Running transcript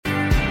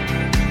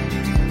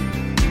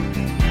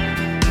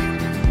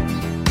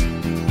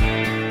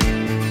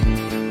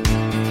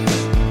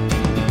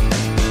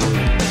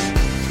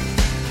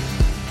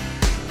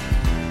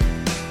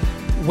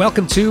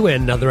Welcome to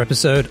another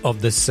episode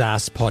of the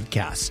SaaS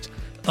Podcast.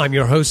 I'm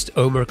your host,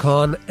 Omar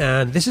Khan,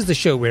 and this is the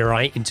show where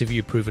I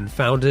interview proven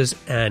founders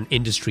and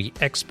industry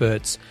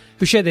experts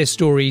who share their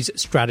stories,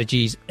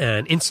 strategies,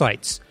 and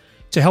insights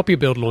to help you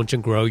build, launch,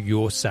 and grow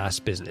your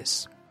SaaS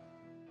business.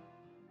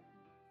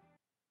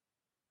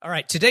 All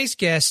right, today's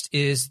guest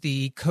is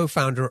the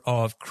co-founder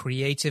of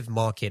Creative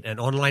Market, an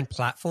online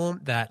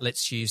platform that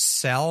lets you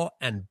sell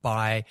and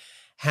buy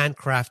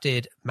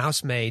handcrafted,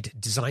 mouse-made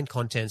design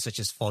content such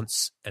as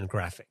fonts and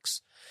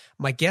graphics.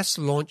 My guest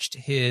launched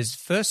his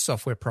first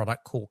software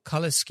product called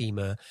Color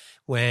Schema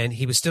when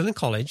he was still in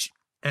college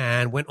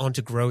and went on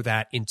to grow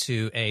that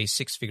into a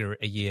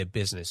six-figure-a-year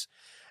business.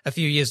 A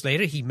few years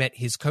later, he met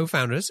his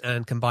co-founders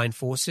and combined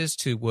forces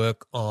to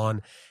work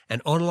on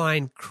an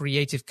online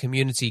creative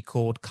community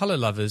called Color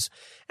Lovers,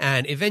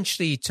 and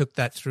eventually took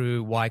that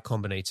through Y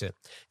Combinator.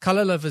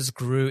 Color Lovers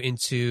grew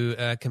into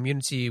a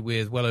community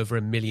with well over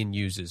 1 million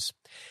users.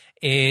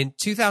 In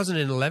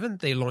 2011,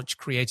 they launched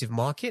Creative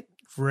Market,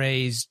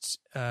 raised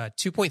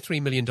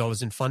 $2.3 million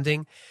in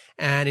funding,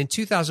 and in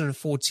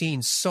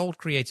 2014 sold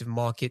Creative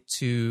Market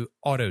to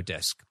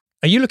Autodesk.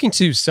 Are you looking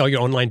to sell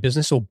your online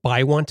business or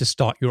buy one to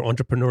start your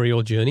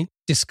entrepreneurial journey?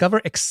 Discover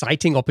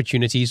exciting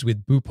opportunities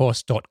with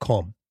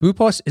Boopos.com.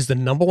 Boopos is the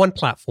 #1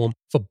 platform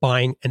for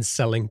buying and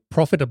selling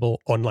profitable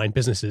online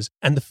businesses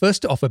and the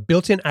first to offer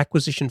built-in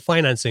acquisition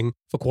financing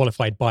for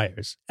qualified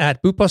buyers.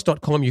 At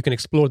Boopos.com, you can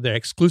explore their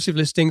exclusive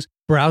listings,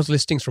 browse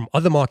listings from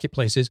other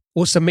marketplaces,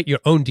 or submit your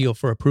own deal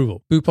for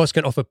approval. Boopos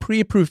can offer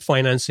pre-approved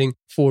financing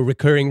for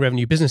recurring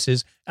revenue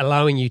businesses,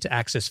 allowing you to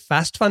access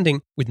fast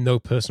funding with no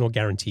personal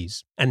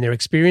guarantees. And their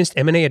experienced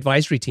M&A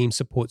advisory team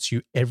supports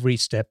you every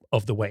step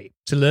of the way.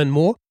 To learn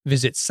more,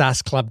 visit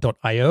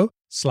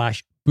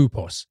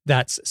saasclub.io/Boopos.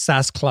 That's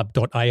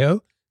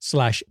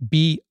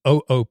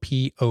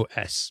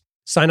saasclub.io/BOOPOS.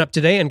 Sign up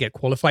today and get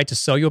qualified to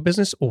sell your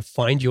business or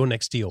find your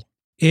next deal.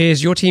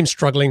 Is your team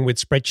struggling with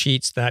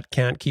spreadsheets that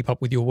can't keep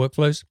up with your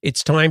workflows?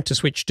 It's time to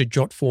switch to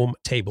JotForm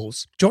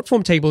Tables.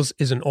 JotForm Tables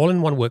is an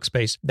all-in-one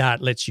workspace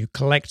that lets you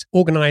collect,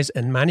 organize,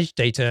 and manage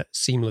data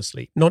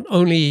seamlessly. Not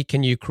only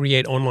can you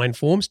create online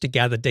forms to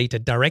gather data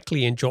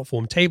directly in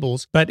JotForm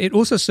Tables, but it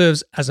also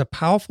serves as a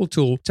powerful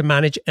tool to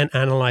manage and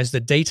analyze the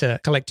data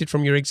collected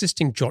from your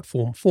existing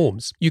JotForm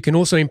forms. You can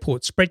also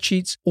import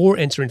spreadsheets or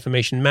enter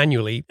information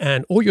manually,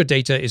 and all your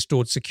data is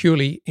stored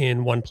securely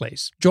in one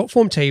place.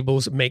 JotForm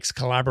Tables makes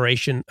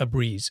collaboration a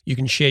breeze. You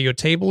can share your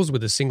tables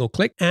with a single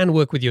click and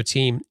work with your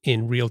team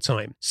in real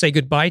time. Say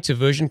goodbye to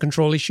version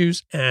control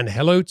issues and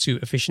hello to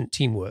efficient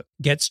teamwork.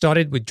 Get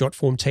started with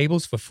JotForm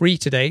Tables for free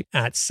today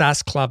at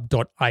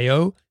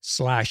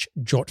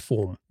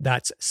saasclub.io/JotForm.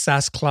 That's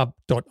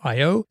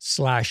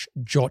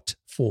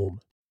saasclub.io/JotForm.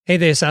 Hey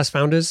there, SaaS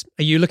founders.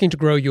 Are you looking to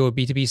grow your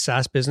B2B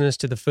SaaS business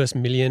to the first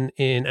 $1 million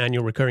in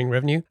annual recurring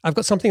revenue? I've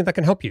got something that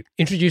can help you.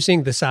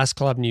 Introducing the SaaS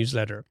Club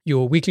newsletter,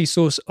 your weekly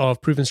source of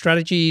proven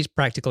strategies,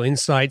 practical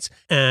insights,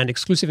 and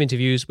exclusive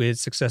interviews with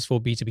successful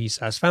B2B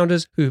SaaS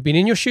founders who have been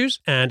in your shoes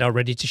and are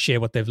ready to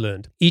share what they've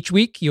learned. Each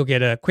week, you'll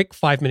get a quick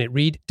 5-minute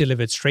read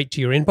delivered straight to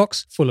your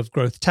inbox, full of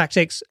growth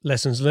tactics,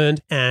 lessons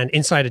learned, and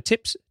insider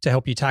tips to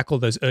help you tackle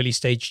those early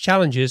stage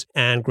challenges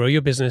and grow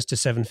your business to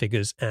 7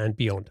 figures and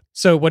beyond.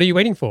 So what are you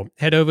waiting for?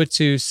 Head over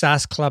to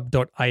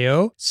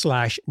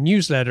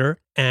saasclub.io/newsletter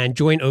and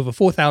join over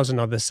 4,000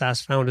 other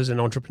SaaS founders and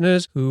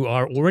entrepreneurs who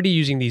are already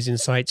using these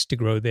insights to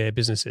grow their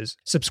businesses.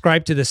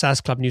 Subscribe to the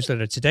SaaS Club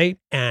newsletter today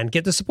and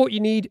get the support you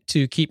need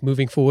to keep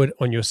moving forward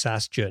on your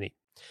SaaS journey.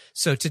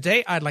 So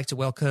today I'd like to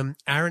welcome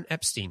Aaron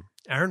Epstein.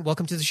 Aaron,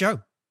 welcome to the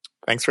show.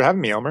 Thanks for having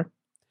me, Omar.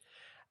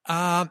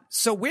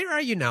 So where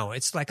are you now?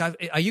 It's like,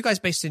 are you guys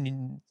based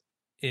in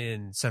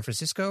San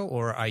Francisco,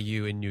 or are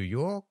you in New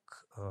York?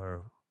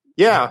 Or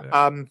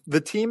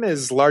the team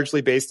is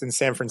largely based in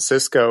San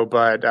Francisco,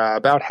 but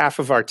about half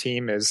of our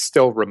team is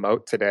still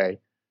remote today.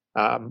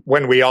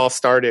 When we all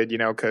started,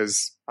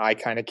 because I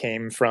kind of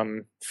came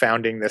from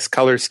founding this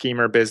color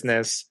schemer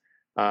business,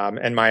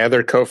 and my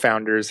other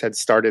co-founders had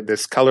started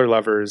this Color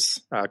Lovers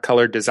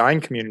color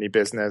design community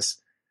business,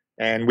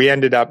 and we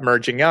ended up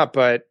merging up,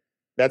 but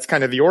that's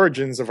kind of the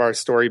origins of our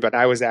story. But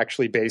I was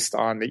actually based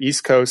on the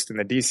East Coast in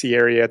the DC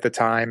area at the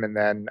time, and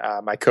then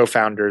my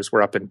co-founders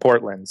were up in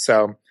Portland.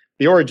 So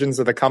the origins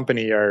of the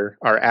company are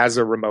as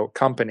a remote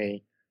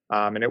company.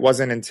 And it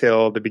wasn't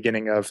until the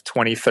beginning of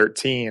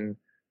 2013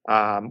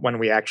 when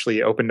we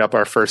actually opened up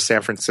our first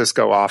San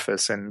Francisco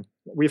office. And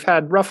we've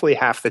had roughly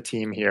half the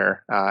team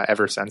here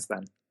ever since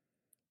then.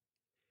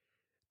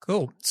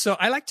 Cool. So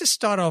I like to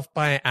start off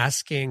by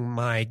asking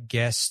my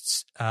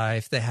guests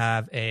if they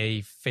have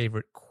a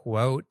favorite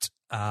quote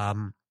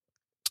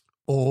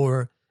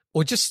or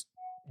just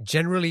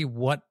generally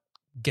what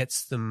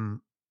gets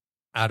them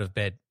out of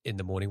bed in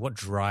the morning, what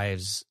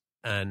drives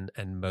and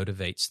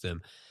motivates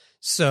them.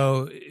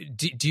 So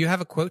do you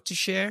have a quote to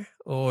share,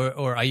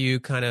 or are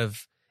you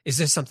is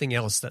there something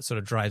else that sort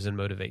of drives and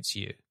motivates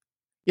you?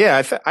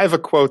 Yeah, I have a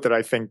quote that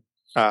I think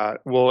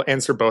will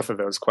answer both of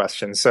those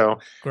questions. So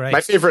Great.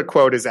 My favorite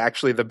quote is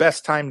actually, the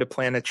best time to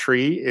plant a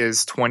tree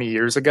is 20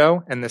 years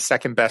ago, and the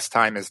second best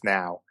time is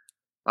now.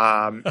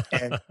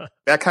 And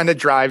that kind of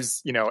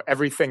drives,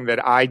 everything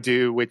that I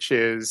do, which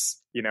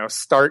is,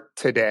 start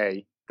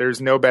today.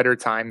 There's no better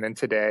time than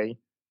today.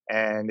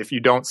 And if you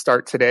don't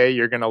start today,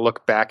 you're going to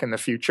look back in the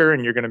future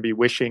and you're going to be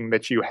wishing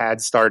that you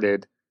had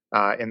started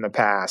in the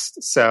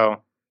past.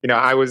 So,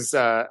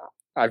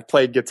 I've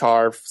played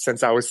guitar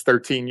since I was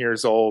 13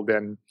 years old,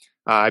 and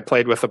I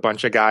played with a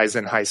bunch of guys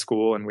in high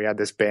school, and we had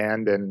this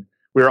band, and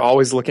we were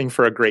always looking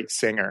for a great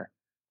singer.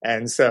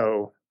 And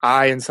so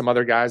I and some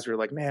other guys were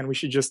like, man, we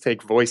should just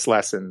take voice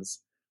lessons.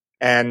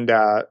 And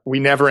we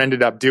never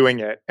ended up doing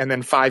it. And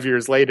then 5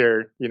 years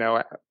later,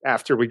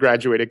 after we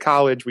graduated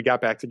college, we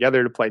got back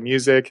together to play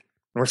music,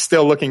 and we're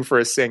still looking for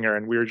a singer.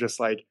 And we were just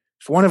like,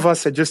 if one of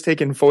us had just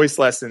taken voice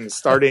lessons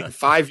starting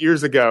 5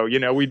 years ago,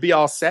 we'd be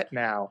all set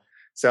now.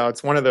 So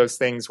it's one of those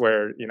things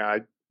where,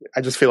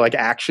 I just feel like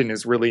action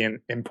is really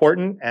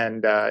important,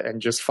 and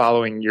just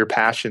following your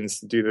passions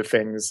to do the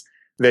things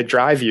that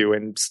drive you,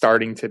 and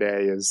starting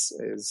today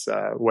is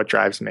what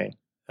drives me.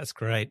 That's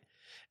great.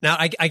 Now,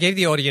 I gave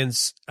the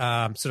audience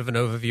sort of an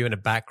overview and a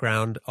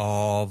background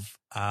of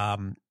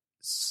the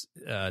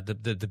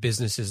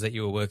businesses that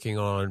you were working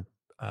on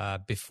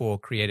before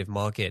Creative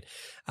Market.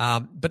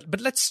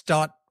 But let's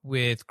start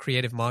with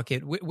Creative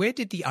Market. Where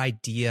did the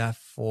idea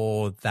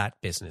for that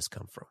business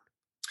come from?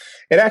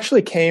 It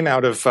actually came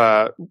out of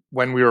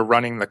when we were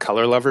running the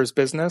Color Lovers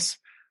business.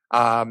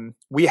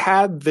 We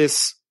had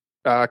this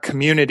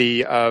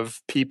community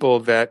of people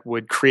that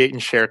would create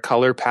and share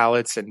color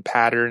palettes and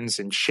patterns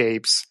and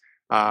shapes,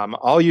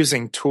 all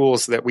using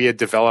tools that we had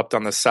developed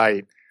on the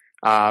site.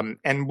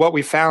 And what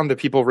we found that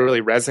people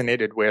really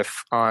resonated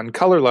with on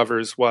Color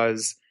Lovers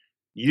was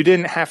you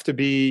didn't have to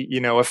be,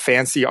 a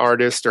fancy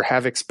artist or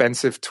have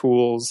expensive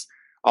tools.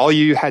 All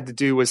you had to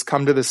do was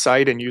come to the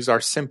site and use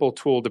our simple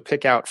tool to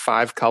pick out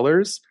 5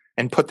 colors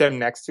and put them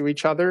next to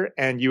each other,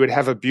 and you would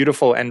have a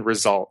beautiful end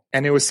result.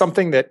 And it was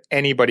something that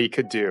anybody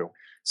could do.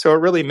 So it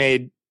really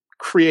made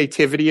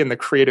creativity and the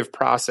creative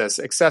process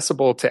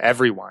accessible to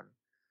everyone.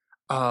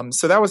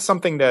 So that was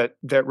something that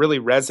really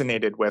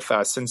resonated with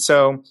us. And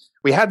so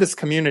we had this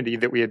community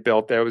that we had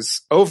built that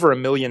was over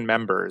 1 million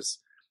members.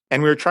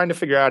 And we were trying to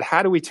figure out,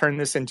 how do we turn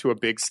this into a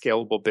big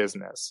scalable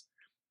business?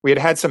 We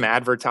had some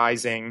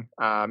advertising,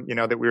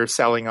 that we were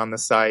selling on the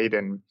site,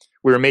 and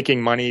we were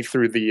making money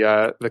through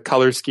the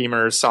color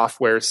schemer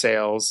software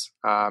sales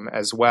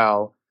as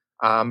well.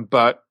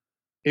 But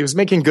it was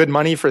making good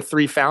money for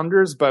 3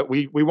 founders, but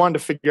we wanted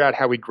to figure out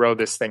how we grow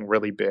this thing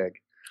really big.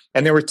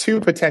 And there were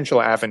 2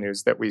 potential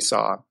avenues that we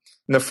saw.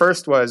 And the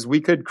first was we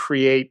could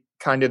create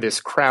kind of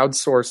this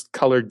crowdsourced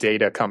color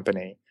data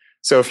company.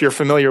 So if you're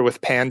familiar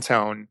with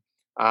Pantone,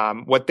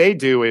 what they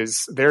do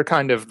is they're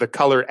kind of the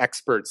color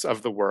experts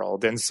of the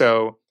world. And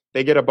so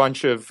they get a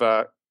bunch of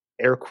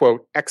air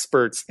quote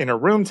experts in a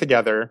room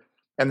together,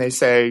 and they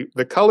say,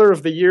 the color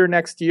of the year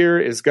next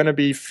year is going to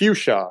be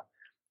fuchsia.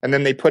 And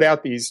then they put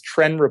out these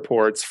trend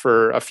reports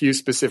for a few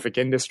specific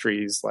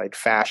industries like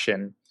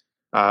fashion,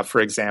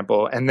 for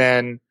example. And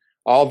then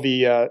all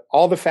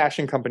the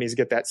fashion companies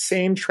get that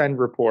same trend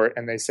report,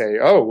 and they say,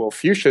 oh, well,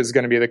 fuchsia is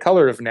going to be the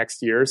color of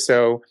next year,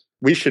 so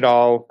we should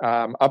all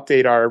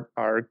update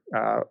our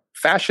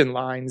fashion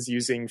lines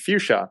using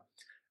fuchsia.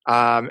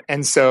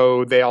 And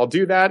so they all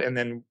do that, and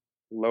then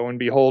lo and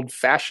behold,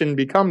 fashion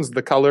becomes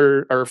the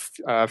color, or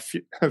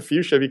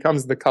fuchsia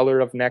becomes the color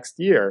of next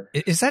year.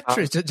 Is that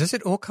true? Does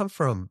it all come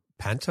from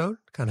Pantone?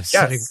 Kind of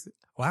yes. setting.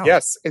 Wow.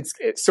 Yes.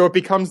 So it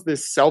becomes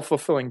this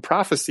self-fulfilling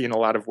prophecy in a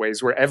lot of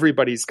ways, where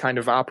everybody's kind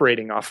of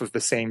operating off of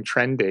the same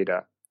trend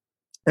data.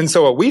 And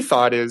so what we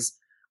thought is,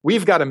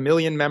 we've got 1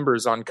 million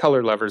members on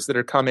Color Lovers that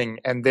are coming,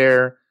 and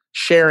they're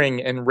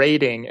sharing and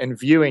rating and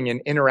viewing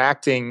and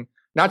interacting,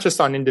 not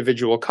just on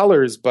individual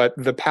colors, but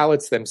the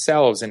palettes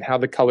themselves and how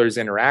the colors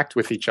interact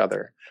with each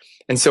other.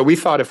 And so we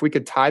thought if we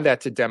could tie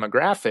that to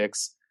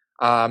demographics,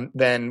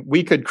 then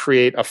we could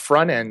create a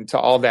front end to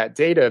all that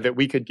data that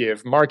we could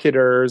give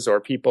marketers or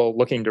people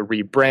looking to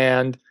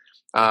rebrand.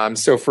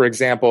 So for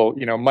example,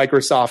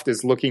 Microsoft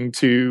is looking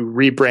to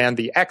rebrand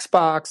the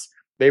Xbox.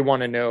 They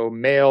want to know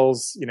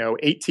males,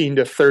 18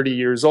 to 30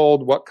 years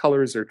old, what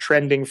colors are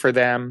trending for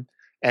them.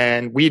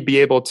 And we'd be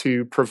able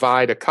to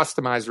provide a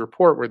customized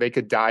report where they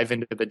could dive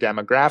into the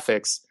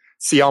demographics,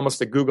 see almost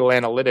a Google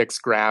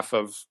Analytics graph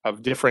of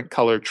different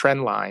color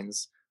trend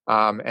lines,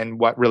 and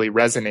what really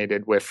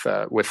resonated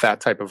with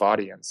that type of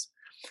audience.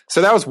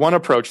 So that was one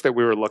approach that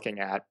we were looking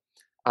at.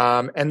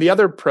 And the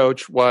other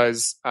approach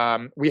was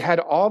we had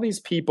all these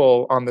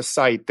people on the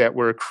site that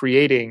were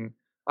creating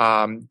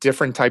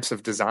different types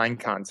of design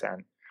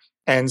content.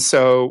 And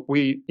so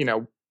we,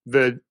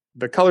 the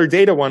color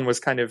data one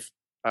was kind of,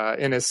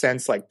 in a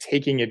sense, like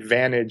taking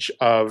advantage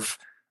of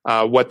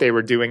what they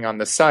were doing on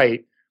the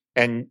site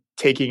and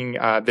taking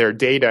their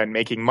data and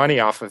making money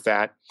off of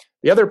that.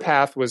 The other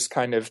path was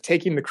kind of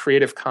taking the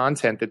creative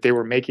content that they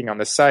were making on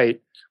the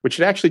site, which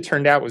it actually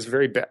turned out was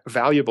very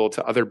valuable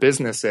to other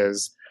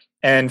businesses,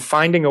 and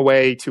finding a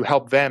way to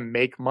help them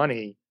make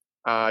money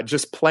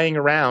just playing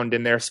around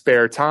in their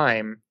spare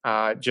time,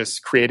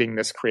 just creating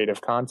this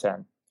creative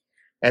content.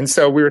 And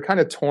so we were kind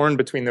of torn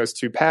between those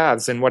two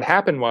paths. And what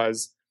happened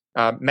was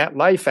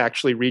MetLife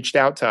actually reached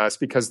out to us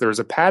because there was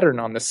a pattern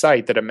on the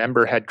site that a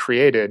member had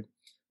created.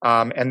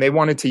 And they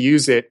wanted to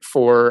use it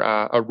for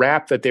a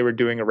wrap that they were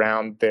doing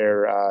around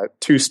their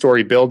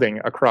two-story building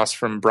across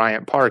from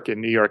Bryant Park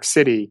in New York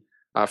City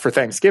for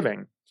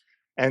Thanksgiving.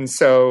 And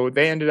so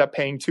they ended up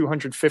paying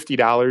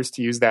 $250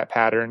 to use that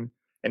pattern,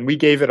 and we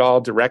gave it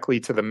all directly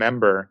to the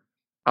member.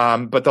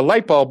 But the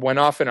light bulb went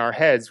off in our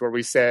heads where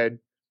we said,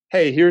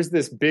 hey, here's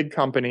this big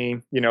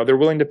company, they're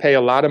willing to pay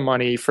a lot of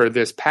money for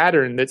this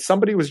pattern that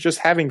somebody was just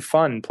having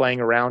fun playing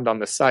around on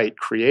the site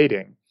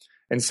creating.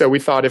 And so we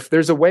thought if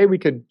there's a way we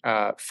could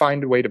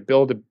find a way to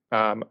build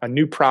a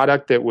new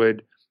product that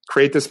would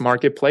create this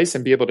marketplace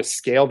and be able to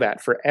scale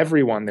that for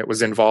everyone that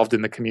was involved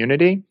in the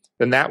community,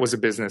 then that was a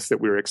business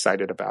that we were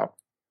excited about.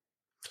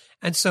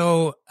 And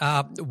so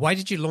why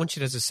did you launch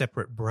it as a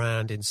separate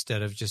brand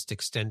instead of just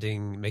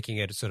making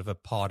it sort of a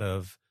part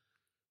of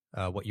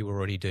what you were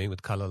already doing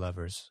with Color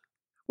Lovers?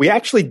 We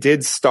actually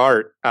did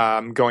start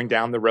going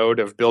down the road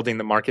of building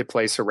the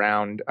marketplace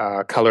around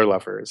Color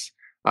Lovers.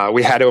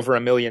 We had over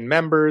 1 million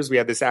members. We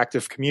had this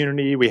active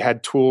community. We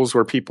had tools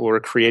where people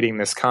were creating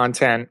this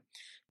content.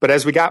 But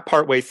as we got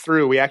partway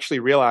through, we actually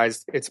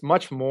realized it's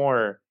much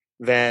more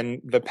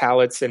than the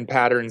palettes and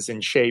patterns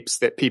and shapes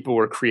that people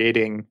were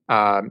creating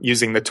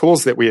using the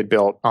tools that we had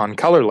built on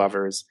Color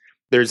Lovers.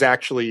 There's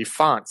actually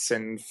fonts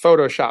and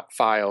Photoshop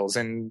files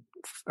and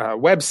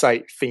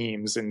website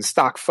themes and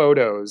stock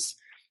photos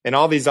and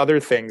all these other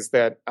things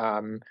that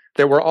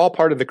were all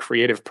part of the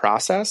creative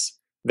process,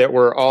 that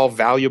were all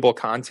valuable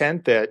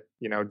content that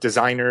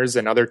designers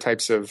and other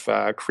types of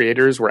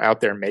creators were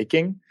out there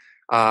making.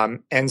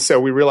 And so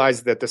we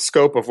realized that the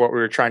scope of what we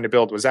were trying to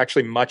build was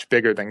actually much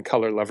bigger than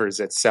Color Lovers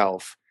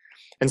itself.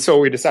 And so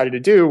what we decided to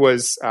do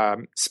was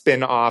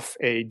spin off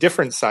a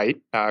different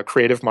site,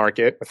 Creative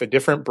Market, with a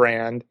different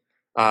brand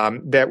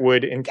that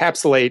would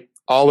encapsulate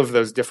all of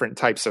those different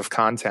types of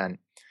content.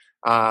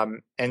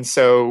 And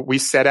so we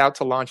set out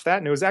to launch that.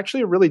 And it was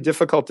actually a really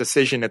difficult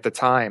decision at the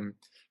time,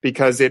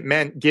 because it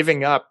meant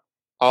giving up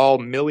all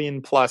 1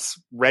 million plus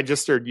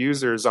registered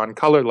users on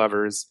Color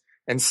Lovers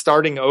and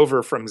starting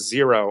over from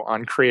zero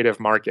on Creative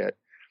Market.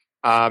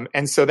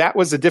 And so that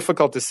was a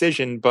difficult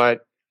decision.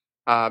 But,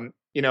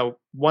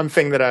 one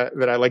thing that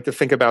I like to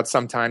think about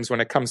sometimes when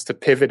it comes to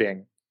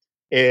pivoting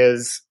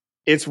is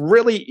it's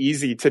really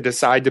easy to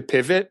decide to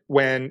pivot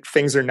when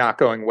things are not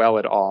going well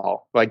at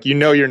all. Like,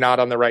 you're not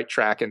on the right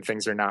track and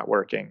things are not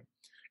working.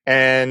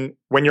 And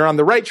when you're on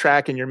the right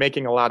track and you're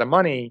making a lot of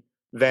money,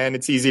 then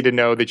it's easy to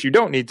know that you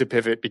don't need to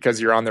pivot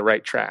because you're on the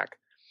right track.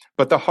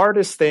 But the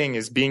hardest thing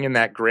is being in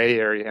that gray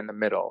area in the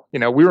middle.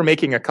 We were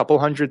making a couple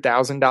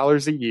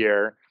 $100,000 a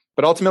year,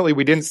 but ultimately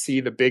we didn't see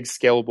the big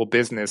scalable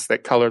business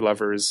that Color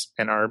Lovers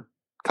and our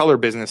color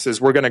businesses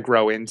were going to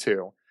grow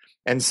into.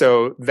 And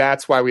so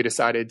that's why we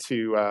decided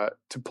to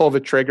pull the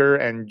trigger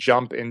and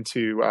jump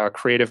into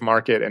Creative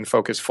Market and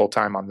focus full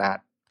time on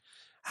that.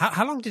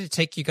 How long did it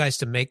take you guys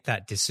to make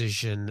that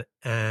decision?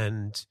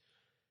 And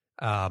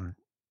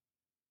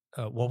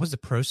what was the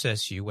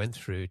process you went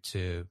through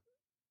to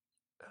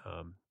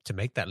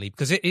make that leap?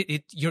 Because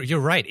you're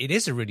right. It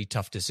is a really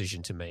tough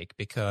decision to make,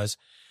 because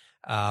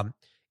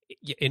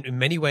in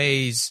many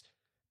ways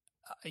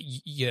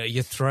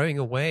you're throwing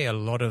away a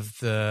lot of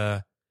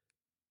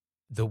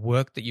the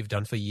work that you've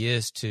done for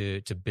years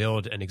to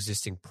build an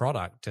existing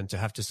product, and to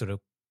have to sort of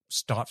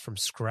start from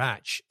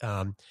scratch.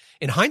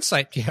 In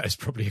hindsight, it's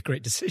probably a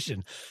great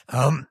decision.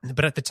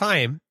 But at the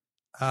time,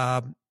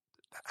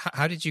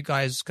 how did you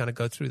guys kind of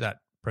go through that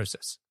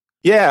process?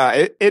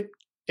 Yeah, it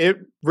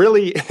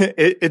really,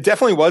 it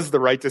definitely was the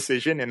right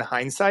decision in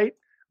hindsight.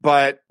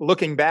 But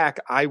looking back,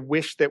 I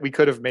wish that we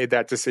could have made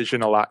that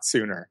decision a lot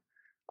sooner.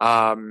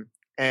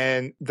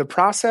 And the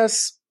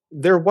process,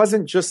 there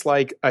wasn't just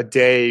like a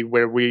day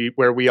where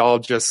we all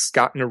just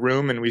got in a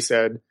room and we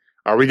said,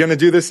 are we going to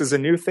do this as a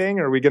new thing,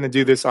 or are we going to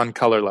do this on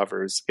Color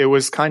Lovers? It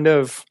was kind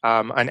of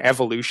an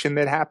evolution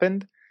that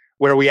happened,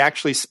 where we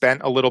actually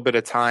spent a little bit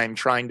of time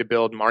trying to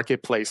build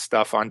marketplace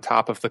stuff on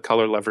top of the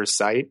Color Lovers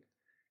site.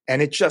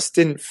 And it just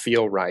didn't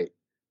feel right.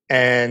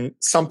 And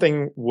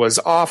something was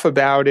off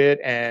about it.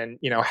 And,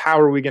 how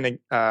are we going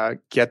to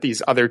get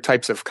these other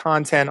types of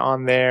content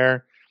on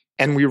there?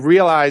 And we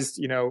realized,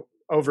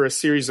 over a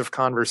series of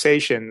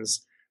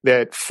conversations,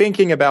 that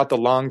thinking about the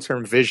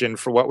long-term vision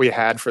for what we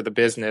had for the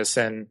business,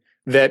 and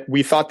that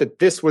we thought that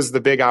this was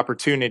the big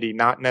opportunity,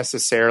 not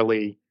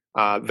necessarily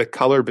the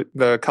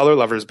Color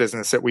Lovers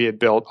business that we had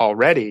built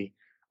already,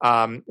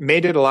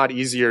 made it a lot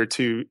easier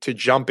to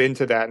jump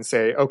into that and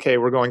say, okay,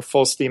 we're going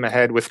full steam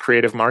ahead with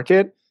Creative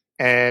Market,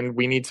 and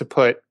we need to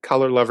put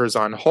Color Lovers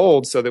on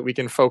hold so that we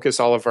can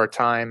focus all of our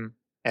time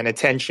and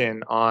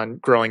attention on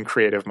growing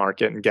Creative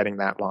Market and getting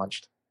that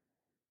launched.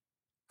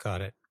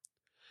 Got it.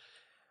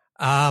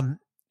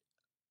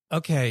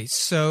 Okay,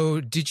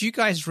 so did you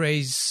guys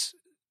raise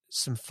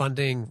some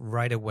funding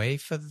right away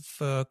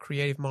for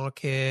Creative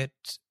Market,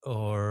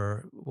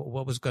 or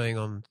what was going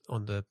on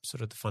the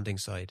sort of the funding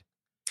side?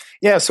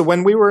 Yeah. So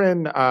when we were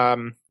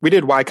we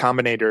did Y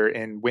Combinator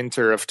in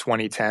winter of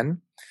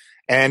 2010.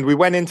 And we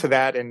went into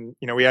that and,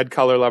 we had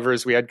color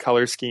lovers, we had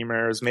color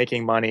schemers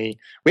making money.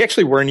 We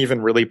actually weren't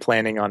even really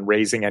planning on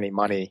raising any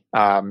money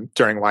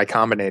during Y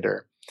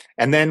Combinator.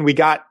 And then we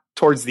got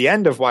towards the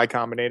end of Y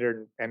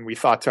Combinator and we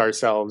thought to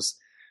ourselves,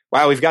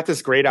 wow, we've got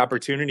this great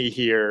opportunity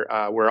here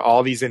where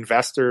all these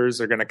investors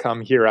are going to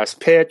come hear us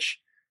pitch.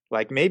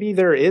 Like maybe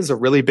there is a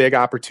really big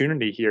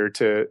opportunity here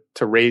to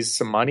raise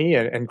some money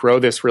and grow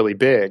this really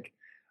big.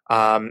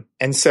 And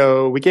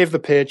so we gave the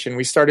pitch and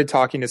we started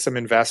talking to some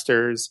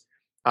investors.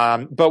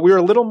 But we were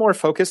a little more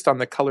focused on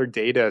the color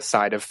data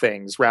side of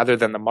things rather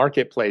than the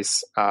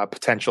marketplace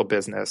potential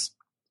business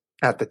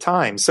at the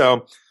time.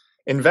 So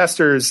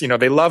investors,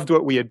 they loved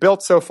what we had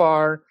built so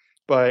far,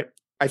 but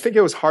I think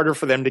it was harder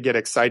for them to get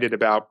excited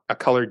about a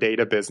color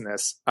data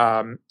business.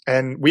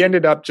 And we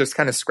ended up just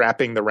kind of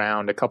scrapping the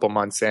round a couple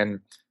months in.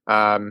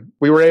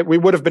 We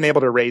would have been able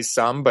to raise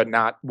some, but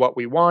not what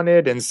we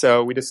wanted. And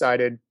so we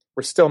decided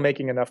we're still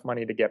making enough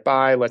money to get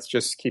by. Let's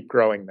just keep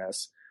growing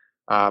this.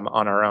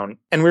 On our own.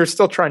 And we were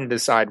still trying to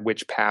decide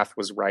which path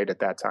was right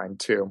at that time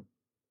too.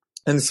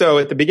 And so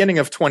at the beginning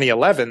of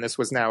 2011, this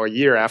was now a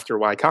year after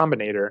Y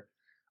Combinator,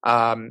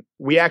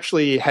 we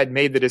actually had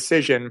made the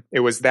decision.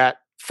 It was that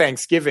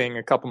Thanksgiving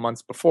a couple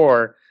months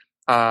before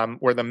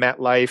where the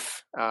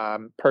MetLife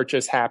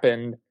purchase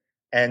happened.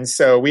 And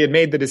so we had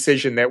made the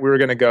decision that we were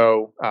going to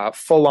go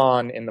full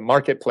on in the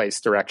marketplace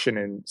direction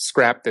and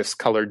scrap this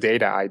color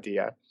data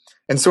idea.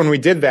 And so when we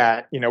did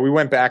that, we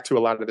went back to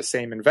a lot of the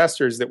same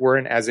investors that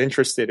weren't as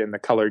interested in the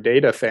color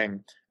data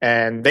thing.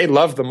 And they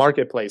loved the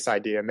marketplace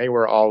idea and they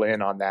were all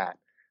in on that.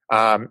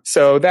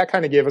 So that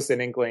kind of gave us an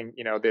inkling,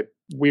 that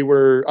we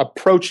were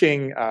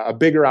approaching a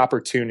bigger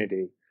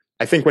opportunity.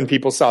 I think when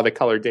people saw the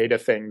color data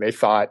thing, they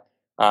thought,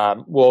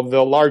 well,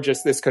 the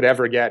largest this could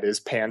ever get is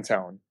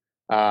Pantone.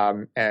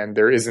 And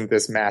there isn't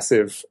this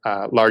massive,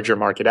 larger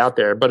market out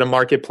there, but a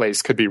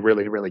marketplace could be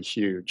really, really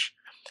huge.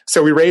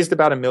 So we raised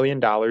about $1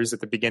 million at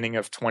the beginning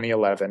of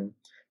 2011.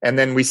 And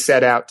then we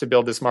set out to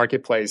build this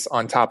marketplace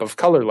on top of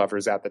color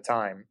lovers at the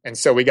time. And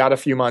so we got a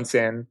few months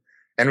in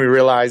and we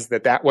realized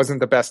that that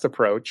wasn't the best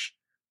approach.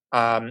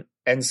 And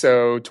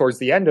so towards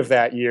the end of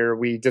that year,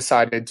 we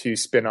decided to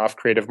spin off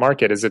Creative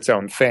Market as its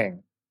own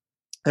thing.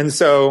 And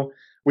so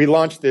we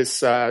launched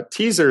this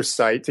teaser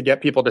site to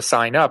get people to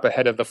sign up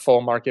ahead of the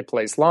full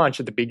marketplace launch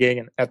at the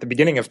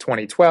beginning of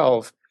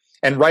 2012.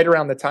 And right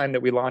around the time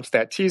that we launched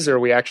that teaser,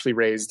 we actually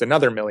raised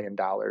another $1 million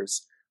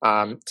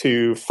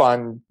to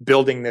fund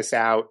building this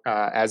out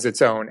as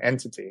its own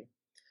entity.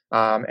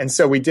 And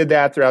so we did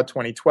that throughout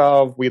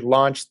 2012. We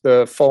launched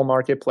the full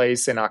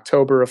marketplace in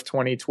October of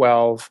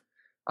 2012.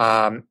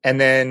 And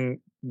then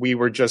we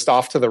were just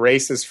off to the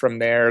races from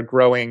there,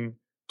 growing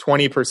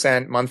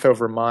 20% month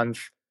over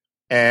month.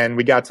 And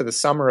we got to the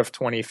summer of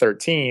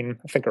 2013,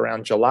 I think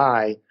around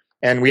July.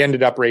 And we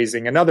ended up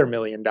raising another $1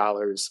 million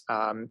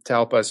to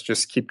help us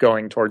just keep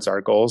going towards our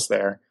goals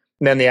there.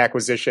 And then the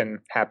acquisition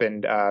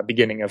happened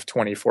beginning of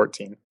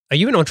 2014. Are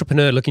you an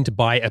entrepreneur looking to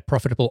buy a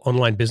profitable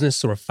online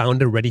business or a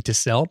founder ready to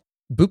sell?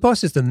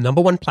 Boopos is the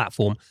 #1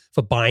 platform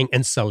for buying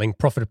and selling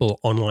profitable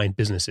online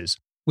businesses.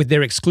 With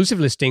their exclusive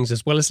listings,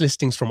 as well as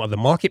listings from other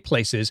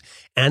marketplaces,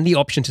 and the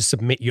option to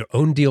submit your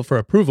own deal for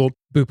approval,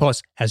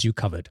 Boopos has you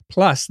covered.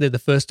 Plus, they're the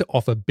first to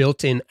offer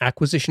built-in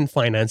acquisition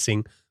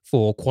financing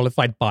for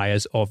qualified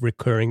buyers of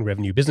recurring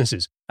revenue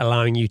businesses,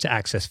 allowing you to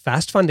access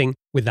fast funding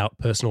without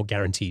personal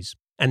guarantees.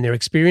 And their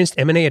experienced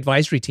M&A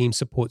advisory team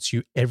supports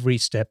you every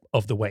step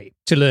of the way.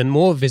 To learn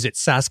more, visit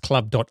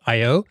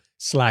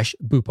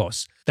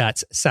saasclub.io/Boopos.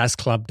 That's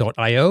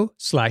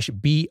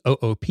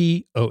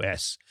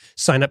saasclub.io/BOOPOS.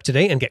 Sign up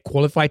today and get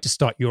qualified to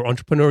start your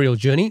entrepreneurial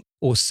journey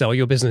or sell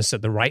your business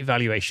at the right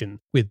valuation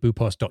with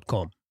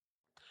Boopos.com.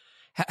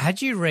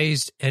 Had you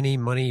raised any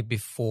money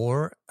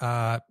before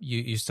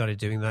you started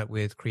doing that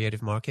with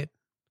Creative Market?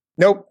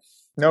 Nope.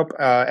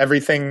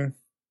 Everything,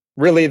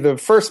 really, the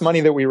first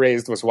money that we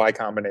raised was Y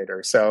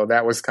Combinator. So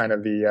that was kind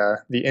of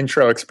the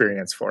intro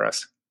experience for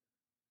us.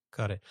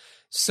 Got it.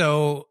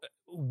 So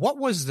what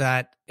was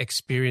that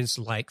experience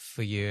like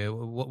for you?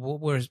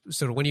 What were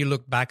sort of, when you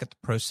look back at the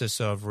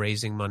process of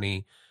raising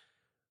money,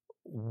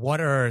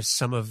 what are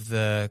some of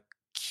the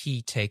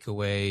key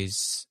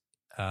takeaways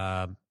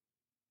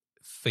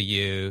for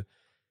you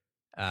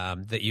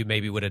that you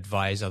maybe would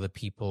advise other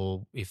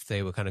people if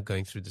they were kind of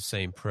going through the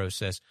same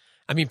process?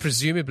 I mean,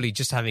 presumably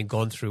just having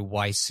gone through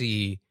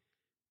YC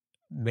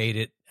made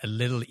it a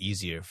little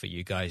easier for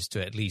you guys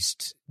to at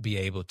least be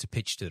able to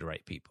pitch to the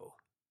right people.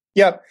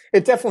 Yeah,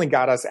 it definitely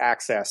got us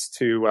access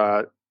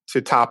to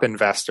top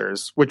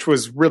investors, which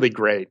was really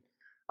great.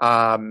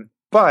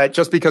 But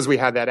just because we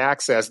had that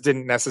access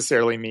didn't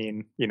necessarily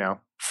mean,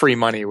 free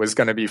money was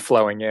going to be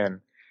flowing in.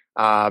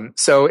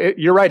 So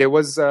you're right. It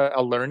was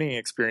a learning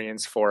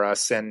experience for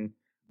us. And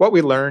what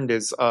we learned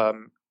is,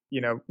 when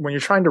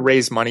you're trying to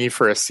raise money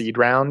for a seed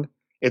round,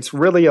 it's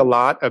really a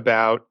lot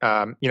about,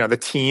 the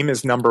team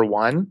is number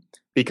one,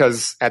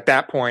 because at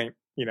that point,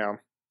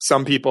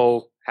 some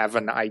people have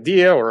an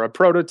idea or a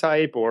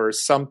prototype or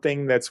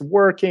something that's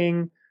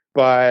working.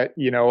 But,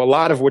 a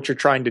lot of what you're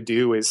trying to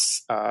do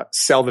is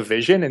sell the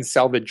vision and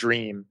sell the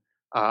dream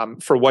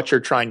for what you're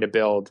trying to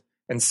build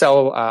and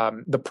sell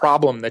the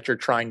problem that you're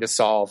trying to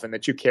solve and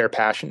that you care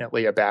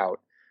passionately about.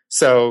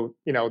 So,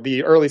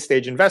 the early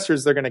stage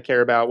investors, they're going to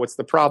care about what's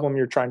the problem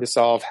you're trying to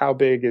solve? How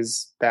big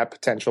is that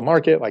potential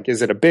market? Like,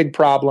 is it a big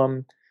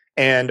problem?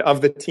 And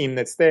of the team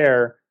that's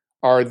there,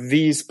 are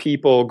these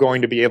people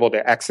going to be able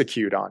to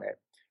execute on it?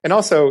 And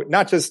also,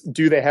 not just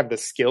do they have the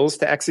skills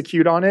to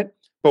execute on it,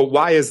 but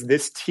why is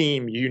this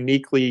team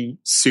uniquely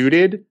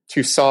suited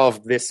to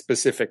solve this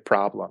specific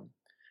problem?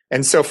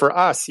 And so for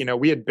us,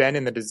 we had been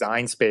in the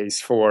design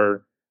space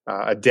for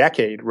a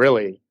decade,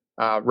 really,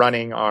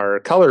 running our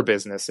color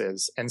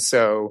businesses. And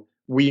so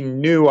we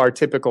knew our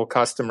typical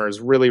customers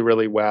really,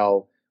 really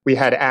well. We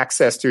had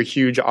access to a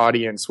huge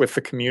audience with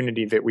the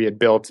community that we had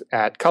built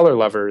at Color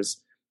Lovers.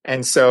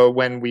 And so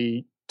when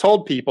we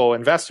told people,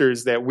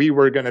 investors, that we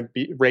were going to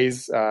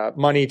raise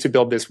money to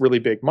build this really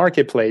big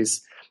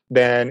marketplace,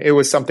 then it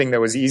was something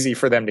that was easy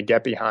for them to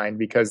get behind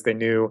because they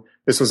knew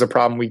this was a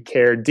problem we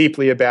cared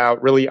deeply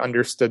about, really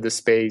understood the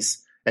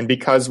space. And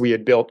because we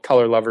had built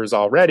Color Lovers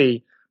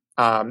already,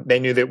 they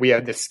knew that we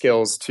had the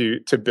skills to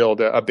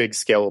build a big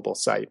scalable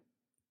site.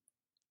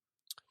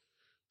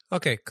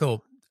 Okay,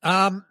 cool.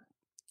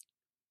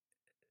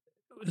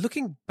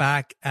 Looking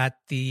back at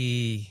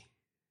the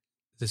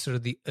sort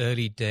of the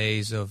early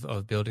days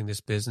of building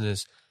this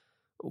business,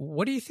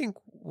 what do you think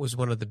was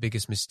one of the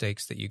biggest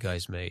mistakes that you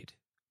guys made?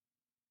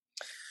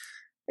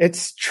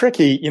 It's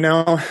tricky.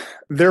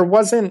 There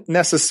wasn't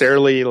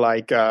necessarily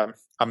like a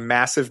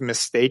massive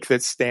mistake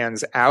that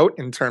stands out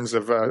in terms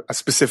of a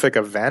specific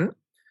event.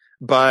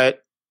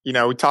 But,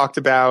 we talked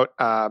about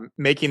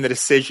making the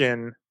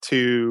decision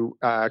to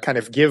kind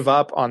of give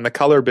up on the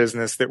color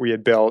business that we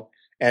had built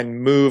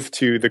and move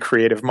to the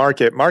creative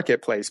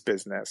marketplace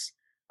business.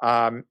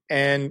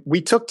 And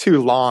we took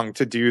too long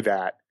to do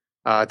that,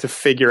 to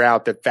figure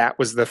out that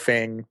was the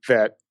thing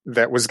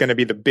that was going to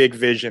be the big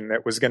vision,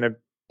 that was going to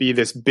be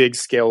this big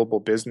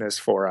scalable business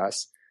for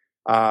us.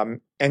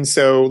 And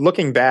so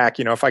looking back,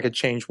 if I could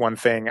change one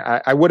thing,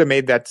 I would have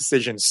made that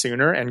decision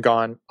sooner and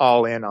gone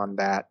all in on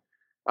that.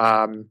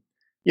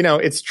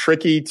 It's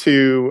tricky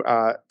to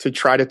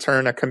try to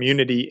turn a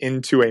community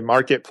into a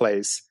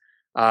marketplace.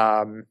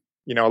 A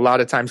lot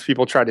of times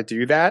people try to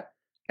do that.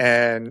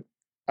 And,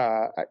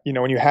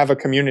 when you have a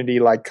community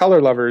like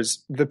Color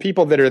Lovers, the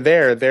people that are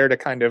there to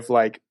kind of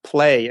like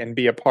play and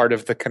be a part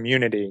of the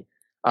community.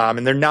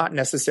 And they're not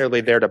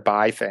necessarily there to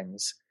buy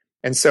things.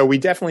 And so we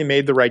definitely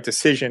made the right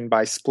decision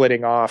by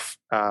splitting off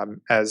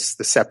as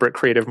the separate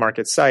creative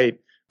market site.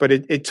 But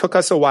it took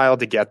us a while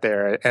to get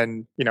there.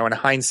 And, in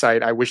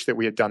hindsight, I wish that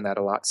we had done that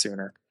a lot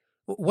sooner.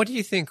 What do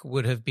you think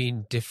would have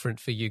been different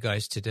for you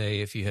guys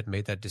today if you had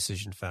made that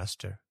decision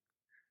faster?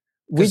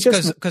 Sorry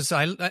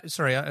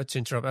to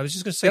interrupt. I was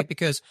just going to say,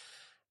 because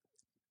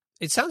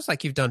it sounds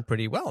like you've done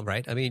pretty well,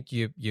 right? I mean,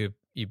 you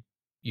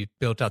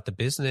built out the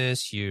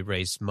business, you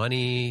raised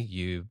money,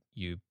 you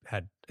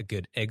had a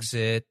good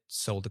exit,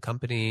 sold the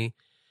company.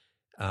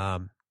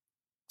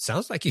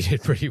 Sounds like you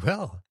did pretty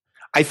well.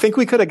 I think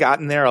we could have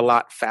gotten there a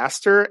lot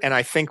faster, and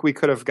I think we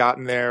could have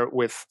gotten there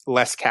with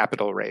less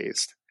capital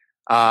raised.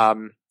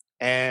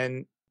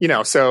 And,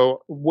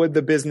 so would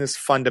the business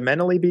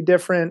fundamentally be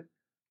different?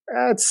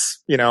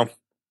 That's,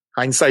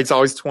 hindsight's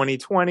always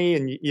 20/20,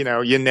 and,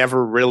 you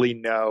never really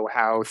know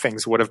how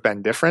things would have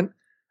been different.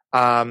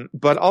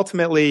 But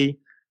ultimately,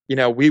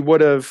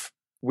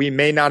 we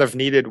may not have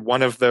needed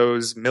one of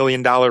those $1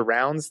 million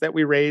rounds that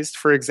we raised,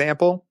 for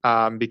example,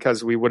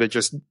 because we would have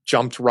just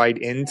jumped right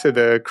into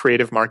the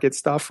creative market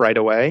stuff right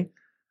away.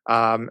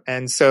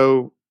 And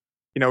so,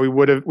 we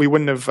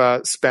wouldn't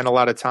have spent a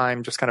lot of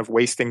time just kind of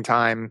wasting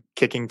time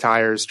kicking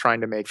tires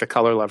trying to make the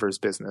Color Lovers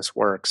business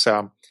work.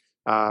 So,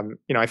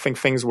 I think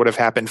things would have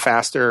happened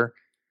faster.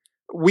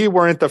 We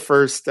weren't the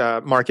first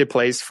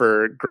marketplace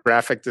for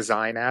graphic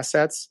design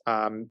assets,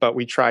 but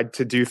we tried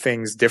to do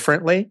things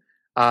differently.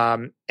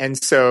 And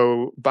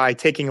so by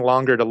taking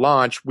longer to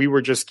launch, we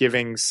were just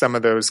giving some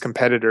of those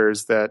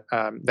competitors that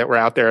were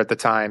out there at the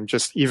time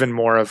just even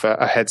more of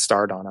a head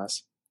start on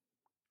us.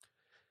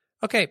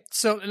 Okay,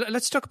 so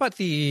let's talk about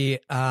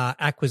the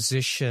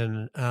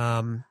acquisition.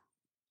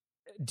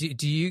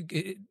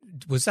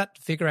 Was that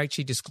figure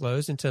actually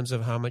disclosed in terms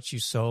of how much you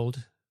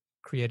sold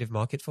Creative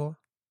Market for?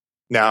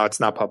 No, it's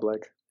not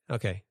public.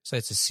 Okay, so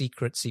it's a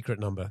secret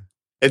number.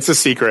 It's a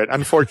secret.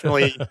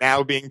 Unfortunately,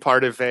 now being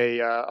part of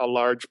a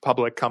large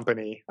public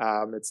company,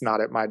 it's not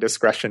at my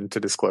discretion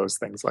to disclose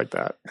things like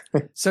that.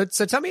 So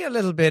tell me a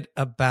little bit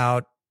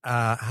about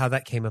how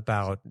that came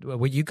about.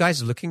 Were you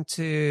guys looking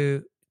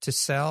to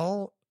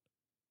sell?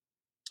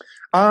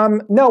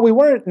 No, we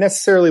weren't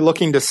necessarily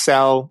looking to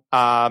sell.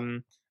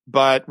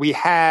 But we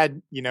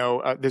had,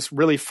 this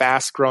really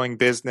fast growing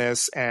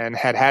business and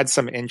had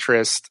some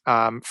interest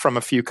from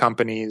a few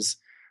companies.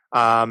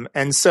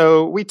 And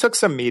so we took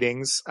some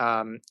meetings,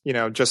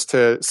 just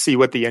to see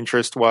what the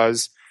interest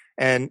was.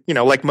 And,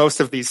 like most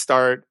of these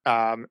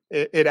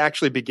it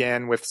actually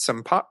began with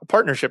some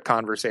partnership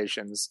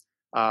conversations.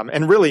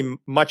 And really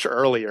much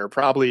earlier,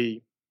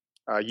 probably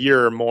a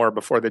year or more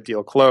before the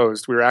deal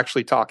closed, we were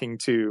actually talking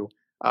to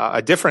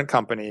a different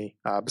company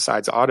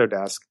besides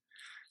Autodesk.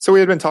 So we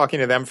had been talking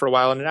to them for a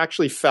while, and it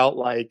actually felt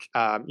like,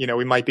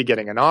 we might be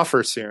getting an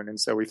offer soon. And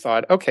so we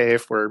thought, okay,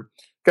 if we're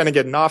going to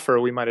get an offer,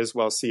 we might as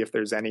well see if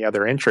there's any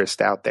other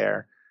interest out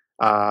there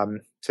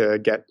to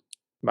get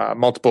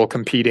multiple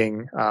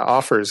competing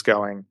offers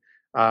going.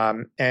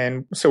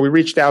 And so we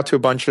reached out to a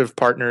bunch of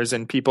partners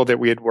and people that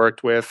we had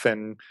worked with,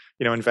 and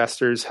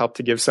investors helped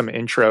to give some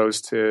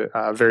intros to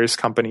various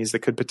companies that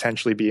could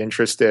potentially be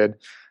interested.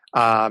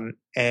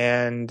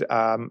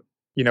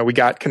 We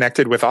got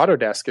connected with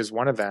Autodesk as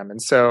one of them.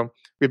 And so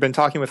we've been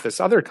talking with this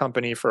other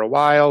company for a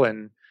while,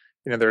 and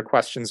there are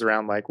questions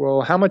around like,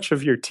 well, how much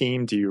of your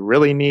team do you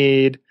really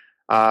need?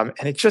 And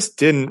it just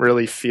didn't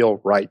really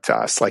feel right to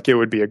us, like it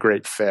would be a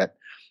great fit.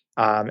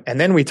 And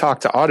then we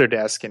talked to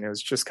Autodesk, and it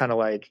was just kind of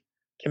like,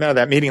 came out of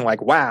that meeting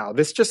like, wow,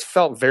 this just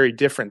felt very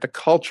different. The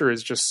culture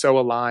is just so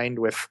aligned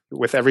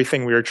with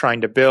everything we were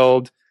trying to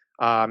build.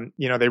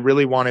 They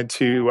really wanted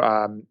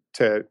to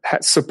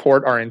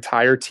support our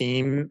entire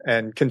team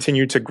and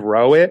continue to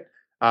grow it,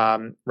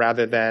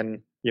 rather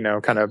than,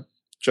 kind of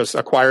just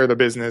acquire the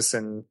business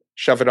and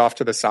shove it off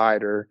to the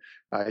side or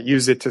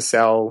use it to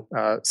sell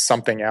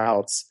something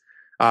else.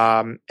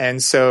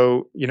 And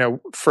so,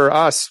 for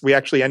us, we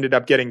actually ended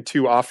up getting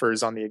 2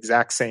 offers on the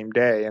exact same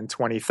day in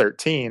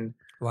 2013.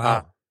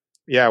 Wow.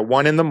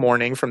 One in the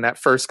morning from that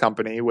first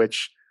company,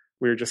 which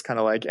we were just kind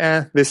of like,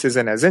 this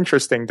isn't as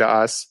interesting to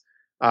us.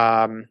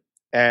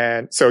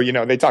 And so,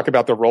 they talk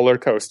about the roller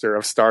coaster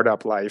of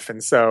startup life.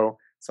 And so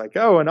it's like,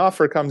 oh, an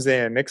offer comes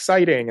in,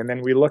 exciting. And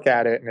then we look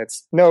at it and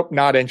it's, nope,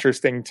 not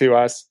interesting to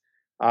us.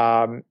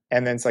 And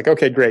then it's like,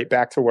 okay, great,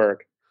 back to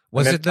work.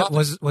 Was it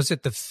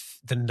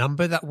the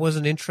number that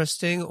wasn't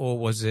interesting, or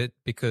was it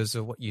because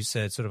of what you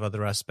said, sort of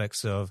other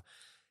aspects of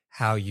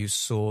how you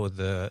saw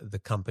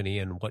the company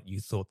and what you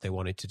thought they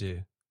wanted to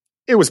do?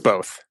 It was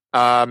both.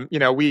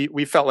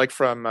 We felt like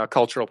from a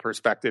cultural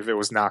perspective, it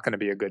was not going to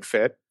be a good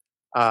fit.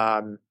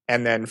 And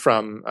then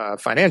from a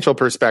financial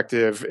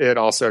perspective, it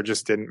also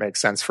just didn't make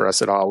sense for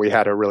us at all. We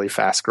had a really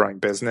fast growing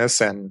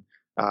business, and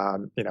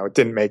it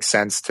didn't make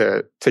sense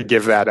to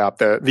give that up.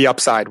 The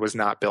upside was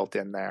not built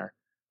in there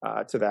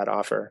to that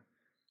offer.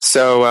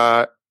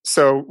 So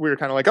we were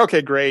kind of like,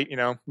 okay, great,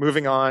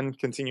 moving on,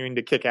 continuing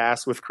to kick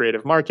ass with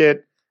Creative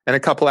Market. And a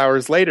couple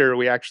hours later,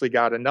 we actually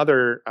got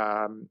another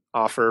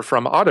offer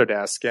from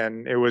Autodesk,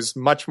 and it was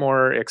much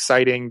more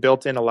exciting,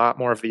 built in a lot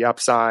more of the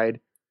upside.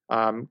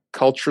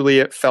 Culturally,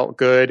 it felt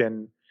good.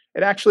 And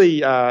it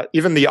actually,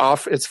 even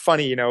it's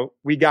funny,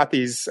 we got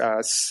these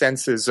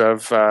senses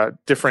of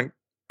different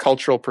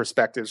cultural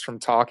perspectives from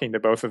talking to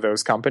both of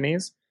those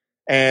companies.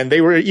 And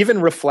they were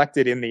even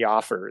reflected in the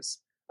offers.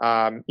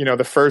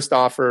 The first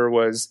offer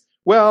was,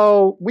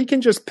 well, we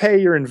can just pay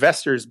your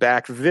investors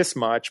back this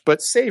much,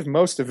 but save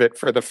most of it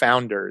for the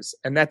founders.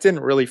 And that didn't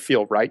really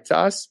feel right to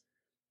us.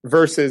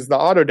 Versus the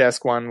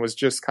Autodesk one was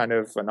just kind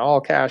of an all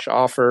cash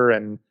offer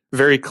and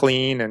very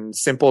clean and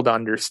simple to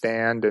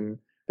understand. And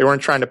they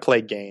weren't trying to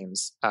play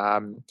games.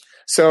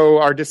 So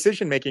our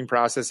decision-making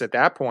process at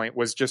that point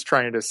was just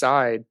trying to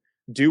decide,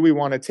 do we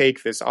want to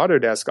take this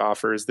Autodesk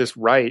offer? Is this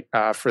right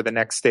for the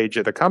next stage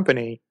of the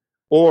company?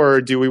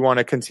 Or do we want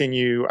to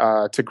continue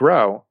to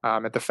grow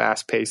at the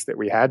fast pace that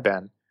we had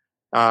been?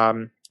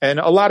 And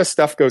a lot of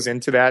stuff goes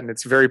into that, and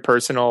it's very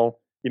personal,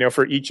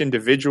 for each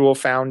individual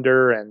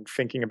founder, and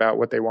thinking about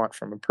what they want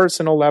from a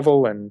personal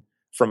level and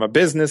from a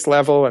business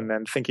level, and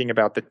then thinking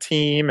about the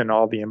team and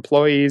all the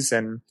employees.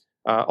 And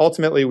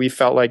ultimately, we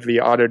felt like the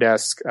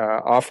Autodesk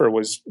offer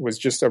was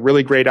just a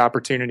really great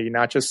opportunity,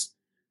 not just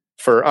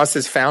for us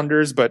as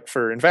founders, but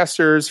for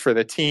investors, for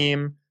the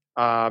team,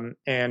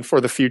 and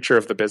for the future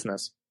of the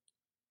business.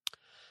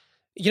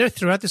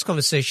 Throughout this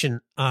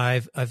conversation,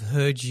 I've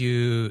heard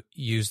you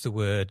use the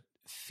word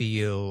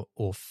feel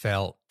or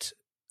felt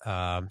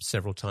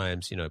several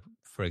times.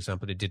 For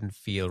example, it didn't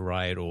feel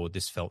right, or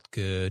this felt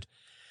good.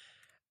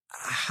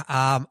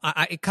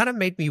 It kind of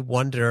made me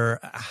wonder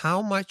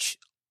how much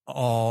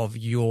of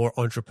your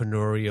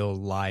entrepreneurial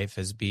life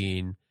has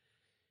been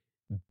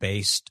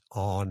based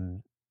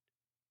on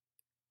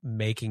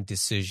making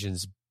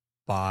decisions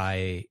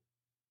by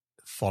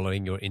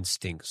following your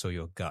instincts or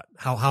your gut.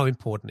 How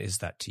important is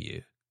that to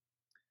you?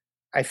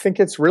 I think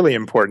it's really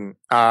important.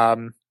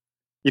 When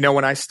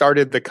I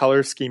started the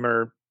Color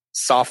Schemer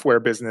software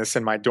business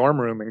in my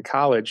dorm room in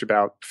college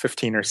about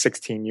 15 or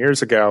 16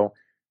 years ago,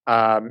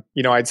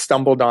 I'd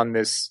stumbled on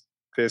this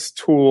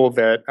tool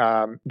that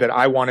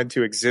I wanted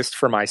to exist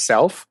for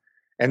myself.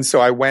 And so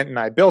I went and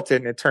I built it,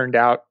 and it turned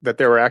out that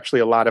there were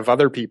actually a lot of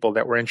other people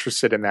that were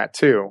interested in that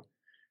too.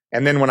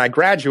 And then when I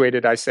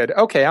graduated, I said,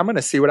 okay, I'm going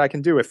to see what I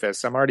can do with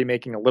this. I'm already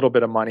making a little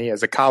bit of money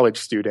as a college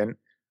student.